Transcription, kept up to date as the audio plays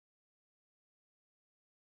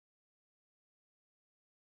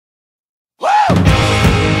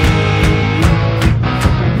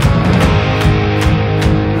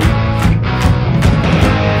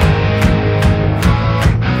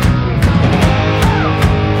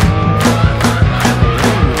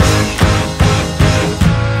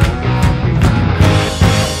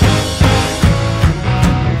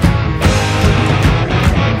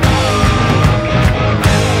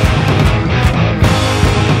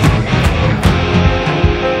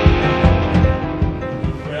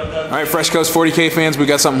Fresh Coast 40K fans, we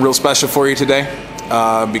got something real special for you today.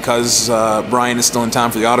 Because Brian is still in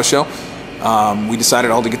town for the auto show, we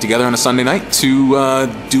decided all to get together on a Sunday night to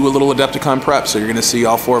do a little Adepticon prep. So you're going to see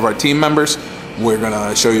all 4 of our team members. We're going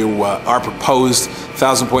to show you our proposed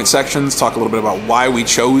 1,000-point sections, talk a little bit about why we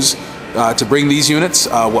chose to bring these units,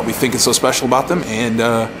 what we think is so special about them, and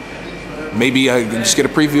maybe just get a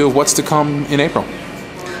preview of what's to come in April.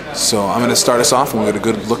 So I'm going to start us off and we'll get a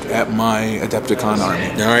good look at my Adepticon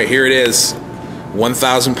army. All right, here it is.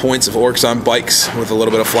 1,000 points of orcs on bikes with a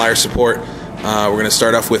little bit of flyer support. We're going to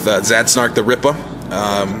start off with Zadsnark the Ripper,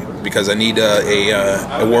 because I need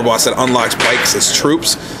a war boss that unlocks bikes as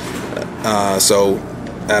troops. So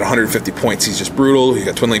at 150 points, he's just brutal. You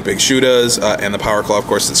got Twin Link Big Shooters and the Power Claw, of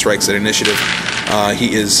course, that strikes at initiative.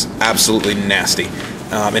 He is absolutely nasty.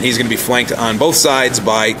 And he's going to be flanked on both sides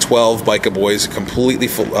by 12 Biker Boys, completely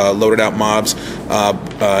loaded out mobs,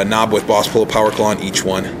 Knob with Boss Pull, Power Claw on each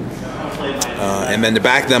one. And then to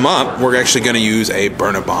back them up, we're actually going to use a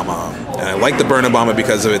Burner Bomber. And I like the Burner Bomber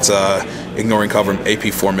because of its ignoring cover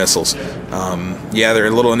AP4 missiles. Yeah, they're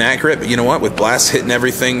a little inaccurate, but you know what? With blasts hitting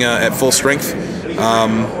everything at full strength,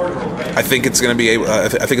 I think it's going to be I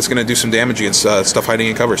think it's going to do some damage against stuff hiding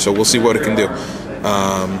in cover. So we'll see what it can do.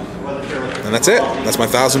 And that's it. That's my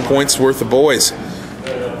 1,000 points worth of boys.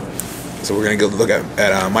 So we're going to go look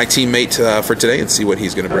at my teammate for today and see what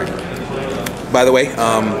he's going to bring. By the way,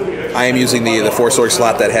 I am using the 4-sword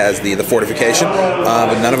slot that has the fortification,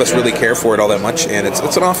 but none of us really care for it all that much, and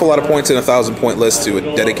it's an awful lot of points in a 1,000-point list to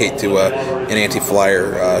dedicate to an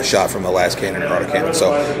anti-flyer shot from the last cannon or autocannon.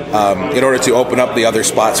 So in order to open up the other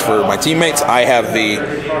spots for my teammates, I have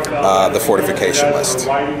the fortification list.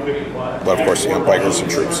 But of course, you know, bikers and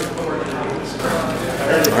troops.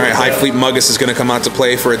 All right, High Fleet Muggins is going to come out to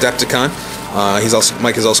play for Adepticon.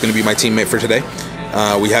 Mike is also going to be my teammate for today.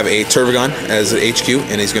 We have a Tervigon as an HQ,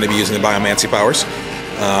 and he's going to be using the Biomancy powers.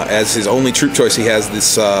 As his only troop choice, he has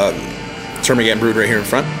this Termagant Brood right here in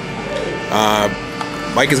front.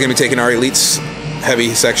 Mike is going to be taking our Elites heavy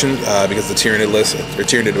section because the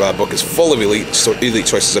Tyranid book is full of elite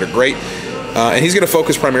choices that are great. And he's going to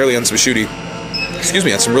focus primarily on some real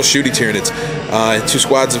shooty Tyranids. 2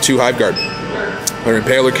 squads of 2 Hive Guard. Our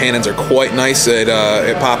Impaler cannons are quite nice at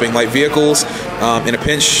popping light vehicles. In a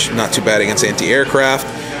pinch, not too bad against anti-aircraft.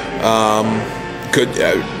 Good,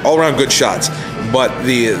 all-around good shots. But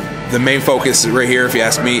the main focus right here, if you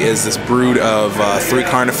ask me, is this brood of 3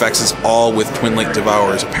 Carnifexes, all with Twin Link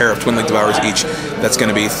Devourers, a pair of Twin Link Devourers each. That's going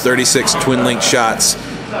to be 36 Twin Link shots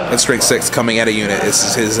at strength 6 coming at a unit. This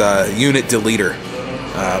is his unit deleter.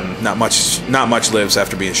 Not much lives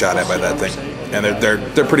after being shot at by that thing, and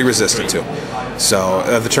they're pretty resistant too. So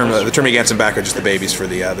the Termagants and back are just the babies for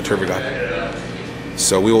the Tervigon.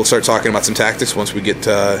 So we will start talking about some tactics once we get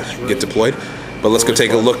deployed. But let's go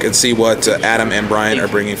take a look and see what Adam and Brian are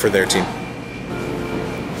bringing for their team.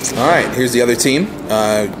 All right, here's the other team.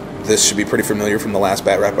 This should be pretty familiar from the last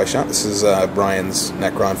Bat Rat I shot. This is Brian's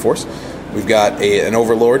Necron force. We've got an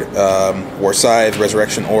Overlord, War Scythe,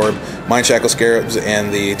 Resurrection Orb, Mind Shackle Scarabs,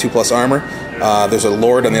 and the 2+ armor. There's a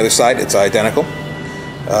Lord on the other side. It's identical.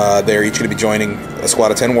 They're each going to be joining a squad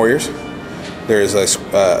of 10 warriors. There's a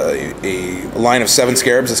line of 7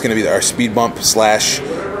 Scarabs. That's going to be our speed bump /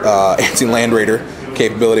 anti-land raider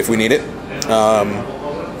capability if we need it.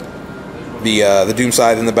 The Doom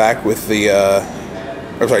Scythe in the back with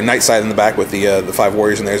Night Scythe in the back with the 5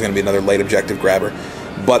 warriors, and there's going to be another late objective grabber.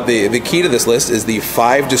 But the key to this list is the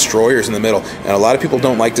 5 destroyers in the middle. And a lot of people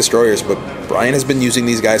don't like destroyers, but Brian has been using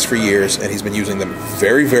these guys for years, and he's been using them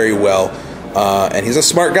very, very well. And he's a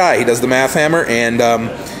smart guy. He does the math hammer, and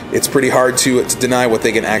it's pretty hard to deny what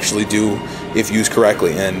they can actually do if used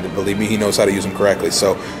correctly. And believe me, he knows how to use them correctly.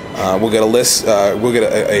 So we'll get a list. We'll get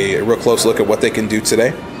a real close look at what they can do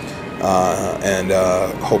today, and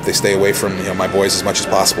hope they stay away from my boys as much as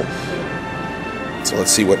possible. So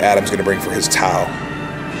let's see what Adam's going to bring for his Tau.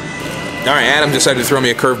 All right, Adam decided to throw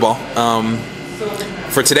me a curveball.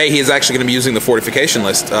 For today, he is actually going to be using the fortification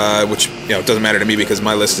list, which doesn't matter to me because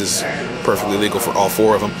my list is perfectly legal for all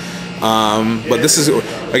 4 of them. But this is,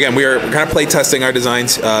 again, we are kind of play testing our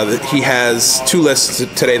designs. He has 2 lists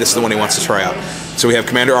today. This is the one he wants to try out. So we have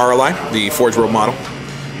Commander RLI, the Forge World model,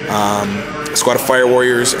 a squad of Fire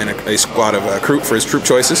Warriors, and a squad of Kroot for his troop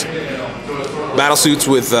choices. Battle suits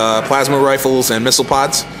with plasma rifles and missile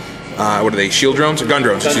pods. What are they? Shield drones or gun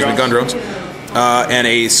drones? Excuse me, gun drones. And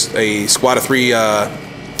a squad of 3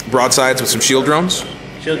 broadsides with some shield drones.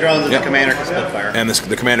 Shield drones and the commander can split fire. And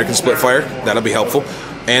the commander can split fire. That'll be helpful.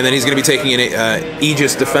 And then he's going to be taking an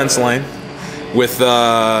Aegis defense line with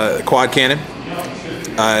quad cannon.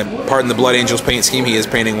 Pardon the Blood Angels paint scheme. He is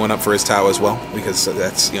painting one up for his Tau as well, because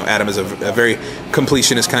that's, Adam is a very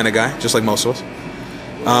completionist kind of guy, just like most of us.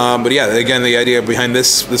 But yeah, again, the idea behind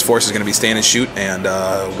this force is going to be stand and shoot and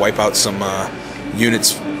wipe out some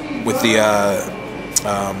units with the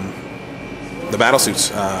battle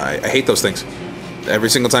suits. I hate those things.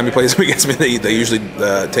 Every single time he plays them against me, they usually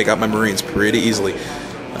take out my Marines pretty easily.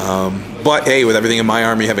 But hey, with everything in my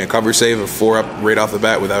army having a cover save of 4 up right off the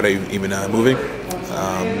bat without even moving,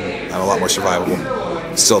 I'm a lot more survivable.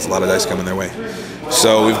 Still, it's a lot of dice coming their way.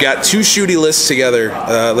 So we've got 2 shooty lists together.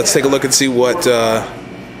 Let's take a look and see what...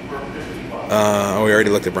 oh, we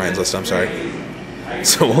already looked at Brian's list, I'm sorry.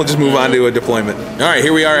 So we'll just move on to a deployment. Alright,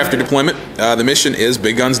 here we are after deployment. The mission is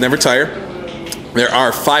Big Guns Never Tire. There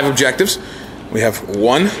are 5 objectives. We have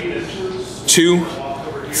 1, 2,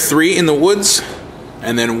 3 in the woods,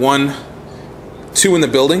 and then 1, 2 in the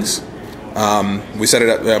buildings. We set it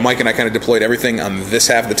up, Mike and I kind of deployed everything on this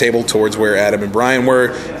half of the table towards where Adam and Brian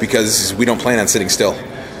were, because we don't plan on sitting still.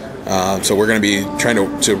 So we're going to be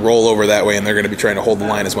trying to roll over that way, and they're going to be trying to hold the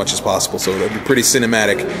line as much as possible. So it'll be pretty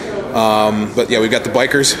cinematic. But yeah, we've got the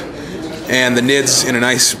bikers and the NIDs in a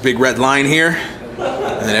nice big red line here,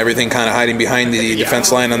 and then everything kind of hiding behind the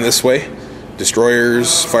defense line on this way.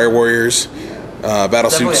 Destroyers, fire warriors,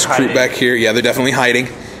 battle suits, crew back here. Yeah, they're definitely hiding.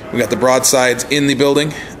 We got the broadsides in the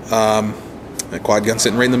building. The quad gun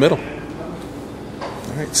sitting right in the middle.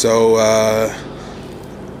 All right, so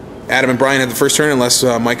Adam and Brian had the first turn, unless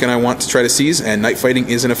Mike and I want to try to seize, and night fighting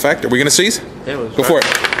is in effect. Are we going to seize? Go for it.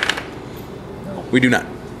 We do not.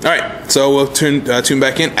 All right, so we'll tune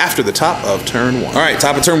back in after the top of turn 1. All right,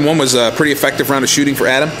 top of turn 1 was a pretty effective round of shooting for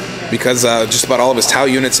Adam, because just about all of his Tau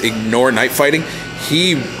units ignore night fighting.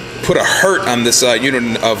 He put a hurt on this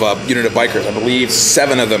unit of bikers. I believe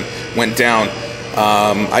 7 of them went down.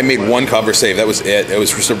 I made 1 cover save. That was it. It was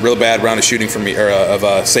just a real bad round of shooting for me, or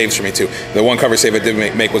of saves for me too. The 1 cover save I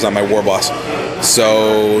did make was on my war boss.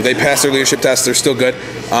 So they passed their leadership test. They're still good,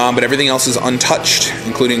 but everything else is untouched,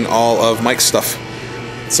 including all of Mike's stuff.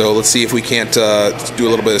 So let's see if we can't do a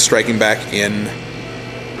little bit of striking back in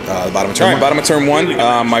the bottom of turn 1. Bottom of turn 1,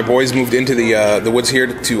 my boys moved into the woods here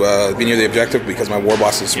to be near the objective, because my war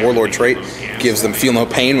boss's warlord trait gives them feel no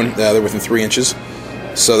pain when they're within 3 inches.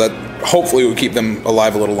 So that hopefully will keep them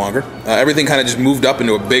alive a little longer. Everything kind of just moved up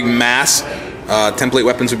into a big mass. Template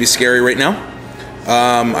weapons would be scary right now.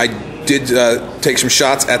 I did take some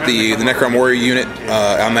shots at the Necron warrior unit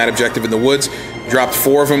on that objective in the woods. Dropped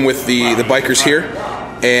 4 of them with the bikers here,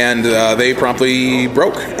 and they promptly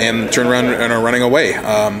broke and turned around and are running away.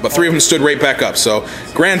 But 3 of them stood right back up. So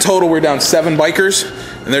grand total, we're down 7 bikers,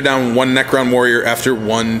 and they're down 1 Necron warrior after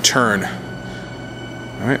 1 turn.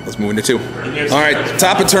 All right, let's move into 2. All right,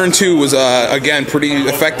 top of turn 2 was, again, pretty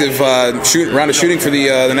effective round of shooting for the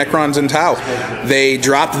Necrons and Tau. They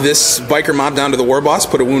dropped this biker mob down to the war boss,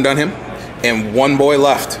 put a wound on him, and 1 boy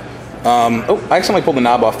left. Oh, I accidentally pulled the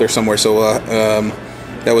knob off there somewhere, so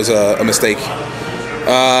that was a mistake.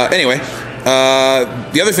 Anyway,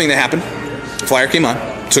 the other thing that happened, the flyer came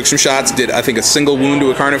on, took some shots, did, I think, a single wound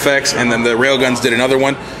to a Carnifex, and then the railguns did another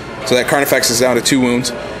one. So that Carnifex is down to 2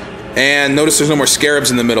 wounds. And notice there's no more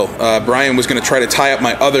scarabs in the middle. Brian was going to try to tie up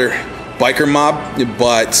my other biker mob,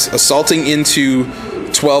 but assaulting into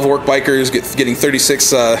 12 orc bikers, getting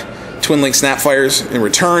 36 twin link snapfires in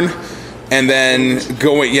return, and then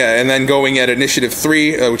going at initiative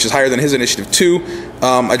 3, which is higher than his initiative 2.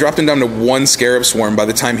 I dropped him down to 1 scarab swarm by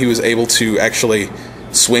the time he was able to actually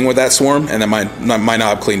swing with that swarm, and then my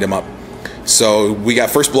knob cleaned him up. So we got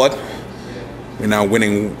first blood. We're now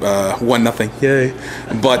winning 1-0. Yay!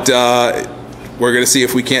 But we're gonna see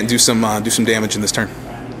if we can't do some damage in this turn.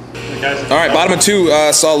 All right, bottom of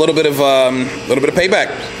 2 saw a little bit of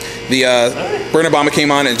payback. The burner bomber came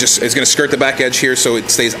on and just is going to skirt the back edge here, so it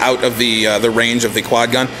stays out of the range of the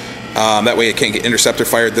quad gun. That way, it can't get interceptor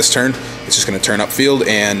fired this turn. It's just going to turn upfield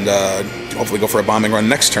and hopefully go for a bombing run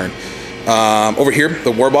next turn. Over here,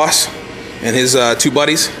 the war boss and his 2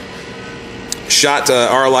 buddies shot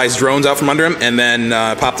RLI's drones out from under him, and then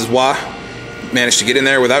popped his wah. Managed to get in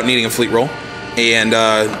there without needing a fleet roll, and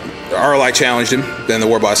RLI challenged him. Then the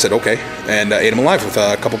war boss said okay, and ate him alive with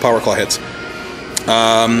a couple power claw hits.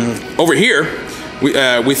 Over here,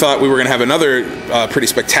 we thought we were going to have another pretty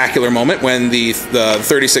spectacular moment when the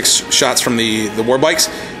 36 shots from the war bikes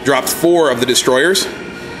dropped 4 of the destroyers. 3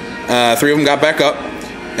 of them got back up,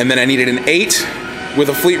 and then I needed an 8 with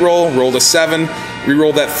a fleet roll, rolled a 7,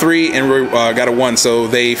 re-rolled that 3, and got a 1. So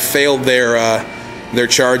they failed their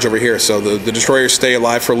charge over here. So the destroyers stay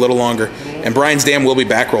alive for a little longer. And Brian's dam will be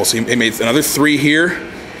back roll. So he made another 3 here,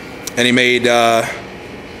 and he made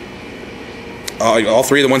All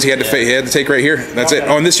three of the ones he had to take right here. That's it.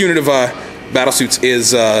 Oh, and this unit of battle suits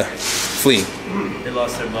is fleeing. They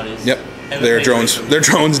lost their buddies. Yep. Their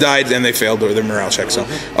drones died and they failed their morale check. So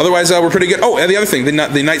otherwise, we're pretty good. Oh, and the other thing,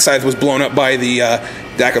 the Night Scythe was blown up by the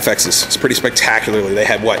DAC effects. It's pretty spectacularly. They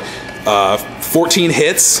had what, 14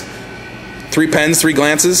 hits, 3 pens, 3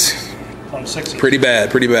 glances. Pretty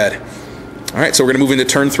bad, pretty bad. All right, so we're gonna move into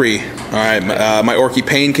turn 3. All right, my Orky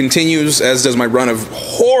pain continues, as does my run of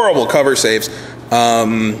horrible cover saves.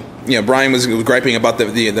 You know, Brian was griping about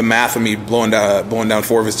the math of me blowing down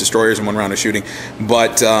 4 of his destroyers in 1 round of shooting,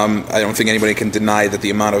 but I don't think anybody can deny that the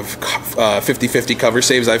amount of 50-50 cover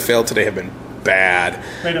saves I've failed today have been bad.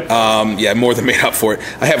 Yeah, more than made up for it.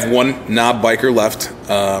 I have 1 knob biker left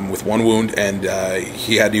with 1 wound, and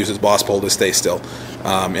he had to use his boss pole to stay still.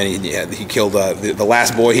 And he killed the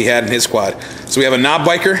last boy he had in his squad. So we have a knob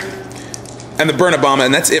biker and the burn Obama,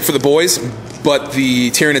 and that's it for the boys. But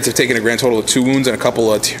the Tyranids have taken a grand total of 2 wounds and a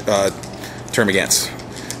couple of Termagants.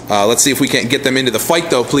 Let's see if we can't get them into the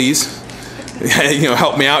fight, though, please. You know,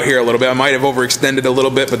 help me out here a little bit. I might have overextended a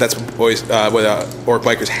little bit, but that's what boys, what Orc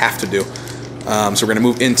Bikers have to do. So we're going to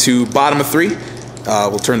move into bottom of 3.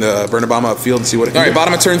 We'll turn the burn Obama upfield and see what it can do. All right,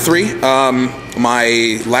 bottom of turn 3.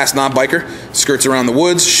 My last knob biker skirts around the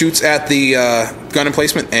woods, shoots at the gun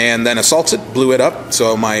emplacement, and then assaults it, blew it up.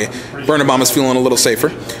 So my burn Obama's feeling a little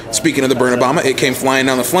safer. Speaking of the burn Obama, it came flying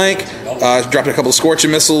down the flank, dropped a couple of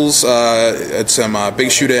scorching missiles, some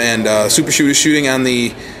big shooter and super shooter shooting on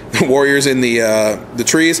the warriors in the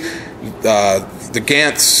trees. The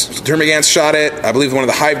Termagants shot it. I believe one of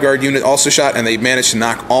the Hive Guard unit also shot, and they managed to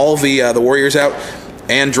knock all the warriors out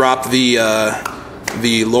and drop the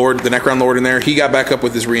Necron Lord in there. He got back up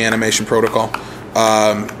with his reanimation protocol.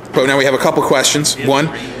 But now we have a couple questions. One,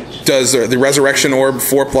 does the Resurrection Orb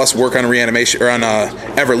 4+ work on reanimation or on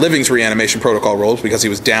Ever Living's reanimation protocol rolls because he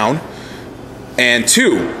was down? And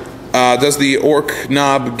 2, does the Orc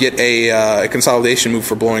Knob get a consolidation move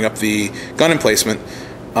for blowing up the gun emplacement?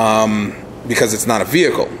 Because it's not a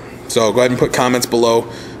vehicle. So go ahead and put comments below.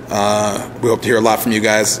 We hope to hear a lot from you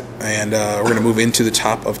guys, and we're going to move into the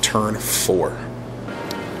top of turn 4.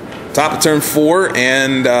 Top of turn 4,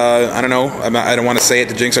 and I don't know, I don't want to say it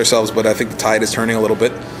to jinx ourselves, but I think the tide is turning a little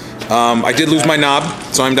bit. I did lose my knob,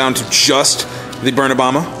 so I'm down to just the burn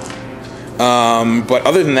Obama. But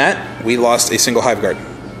other than that, we lost a single Hive Guard,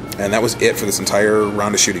 and that was it for this entire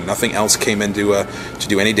round of shooting. Nothing else came in to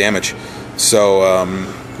do any damage. So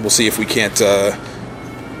we'll see if we can't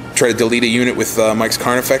try to delete a unit with Mike's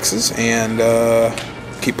Carnifexes and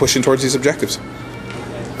keep pushing towards these objectives.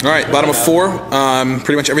 All right, bottom of 4.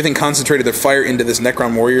 Pretty much everything concentrated their fire into this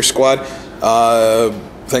Necron Warrior squad.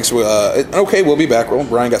 Thanks to, okay, we'll be back. Well,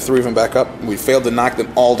 Brian got 3 of them back up. We failed to knock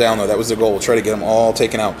them all down, though. That was the goal. We'll try to get them all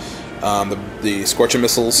taken out. The Scorching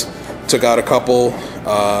Missiles took out a couple,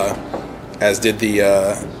 as did the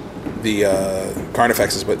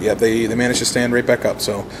Carnifexes, but yeah, they managed to stand right back up,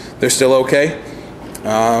 so they're still okay.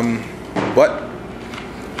 But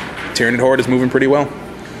Tyranid Horde is moving pretty well.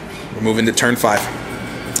 We're moving to turn 5.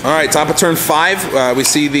 All right, top of turn 5, we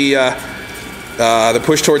see the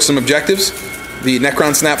push towards some objectives. The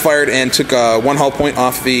Necron snap-fired and took 1 hull point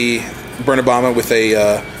off the burn Obama with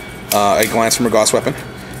a glance from a Gauss weapon.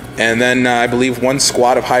 And then I believe 1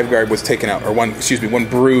 squad of Hive Guard was taken out, or 1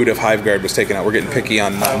 brood of Hive Guard was taken out. We're getting picky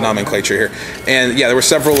on nomenclature here. And yeah, there were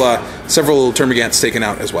several Termagants taken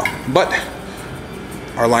out as well. But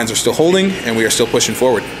our lines are still holding, and we are still pushing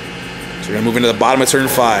forward. So we're going to move into the bottom of turn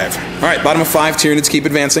 5. All right, bottom of 5, Tyranids keep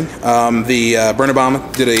advancing. The burn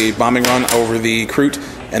Obama did a bombing run over the Kroot,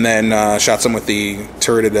 and then shot some with the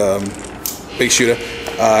turreted big shooter.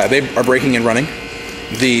 They are breaking and running.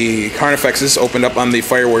 The Carnifexes opened up on the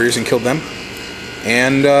Fire Warriors and killed them.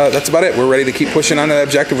 And that's about it. We're ready to keep pushing on the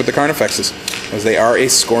objective with the Carnifexes, as they are a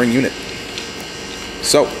scoring unit.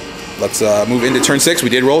 So, let's move into turn 6. We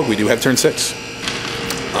did roll. We do have turn 6.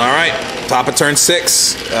 All right, top of turn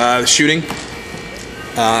 6. Shooting.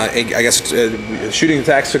 I guess shooting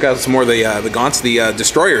attacks took out some more of the Gaunts. The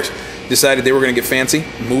Destroyers decided they were going to get fancy,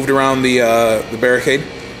 moved around the barricade,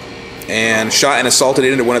 and shot and assaulted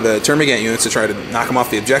it into one of the Termagant units to try to knock them off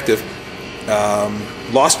the objective.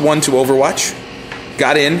 Lost 1 to Overwatch,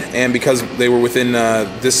 got in, and because they were within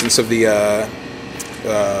distance of the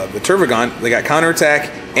Tervagon, they got counterattack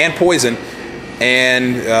and poison,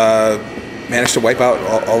 and managed to wipe out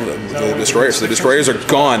all the Destroyers. So the Destroyers are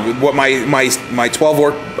gone. What my 12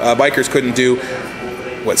 Orc bikers couldn't do,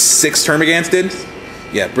 what 6 Termagants did?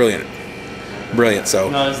 Yeah, brilliant. Brilliant, so...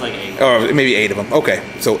 No, it was like 8. Oh, maybe 8 of them. Okay,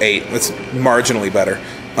 so 8. That's marginally better.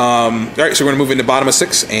 All right, so we're going to move into bottom of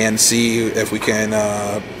 6 and see if we can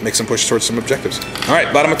make some push towards some objectives. All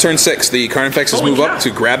right, bottom of turn 6. The Carnifexes move up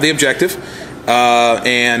to grab the objective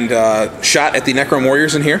and shot at the Necron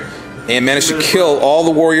warriors in here and managed to kill all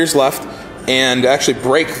the warriors left and actually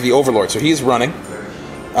break the Overlord. So he's running.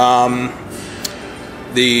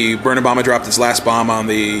 The burner bomber dropped its last bomb on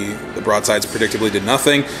the broadsides, predictably did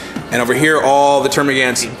nothing. And over here, all the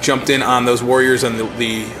Termagants jumped in on those warriors and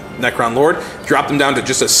the Necron Lord, dropped them down to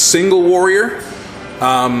just a single warrior,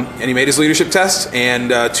 and he made his leadership test,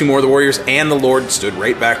 and 2 more of the warriors and the Lord stood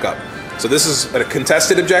right back up. So this is a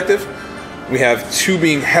contested objective. We have 2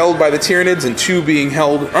 being held by the Tyranids and 2 being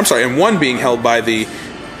held, I'm sorry, and 1 being held by the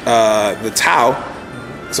Tau.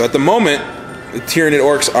 So at the moment, the Tyranid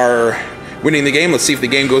orcs are winning the game. Let's see if the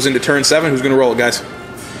game goes into turn 7. Who's going to roll it, guys?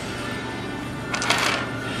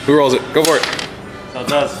 Who rolls it? Go for it. So it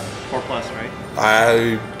does 4+, right?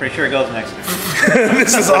 Pretty sure it goes next turn.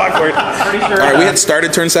 This is awkward. Pretty sure. All right, we had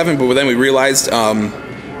started turn 7, but then we realized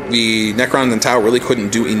the Necrons and Tau really couldn't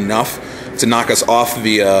do enough to knock us off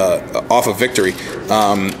of victory.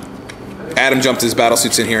 Adam jumped his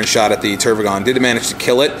battlesuits in here and shot at the Tervagon. Did manage to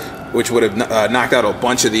kill it, which would have knocked out a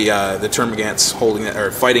bunch of the Termagants holding it,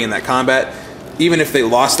 or fighting in that combat. Even if they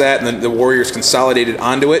lost that and then the warriors consolidated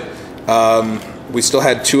onto it, we still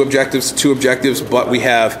had 2 objectives, but we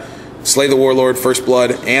have Slay the Warlord, First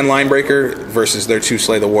Blood, and Linebreaker versus their 2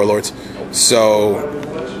 Slay the Warlords. So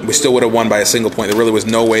we still would have won by a single point. There really was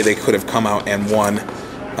no way they could have come out and won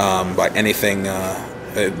by anything.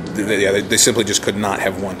 They simply just could not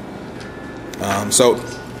have won. So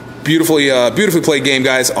beautifully played game,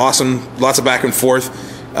 guys. Awesome. Lots of back and forth.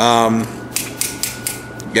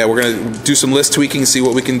 Yeah, we're going to do some list tweaking, see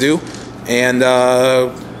what we can do. And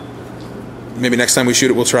maybe next time we shoot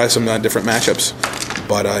it, we'll try some different matchups.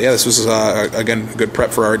 But yeah, this was, again, a good prep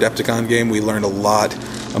for our Adepticon game. We learned a lot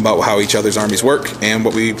about how each other's armies work and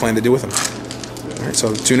what we plan to do with them. All right,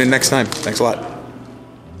 so tune in next time. Thanks a lot.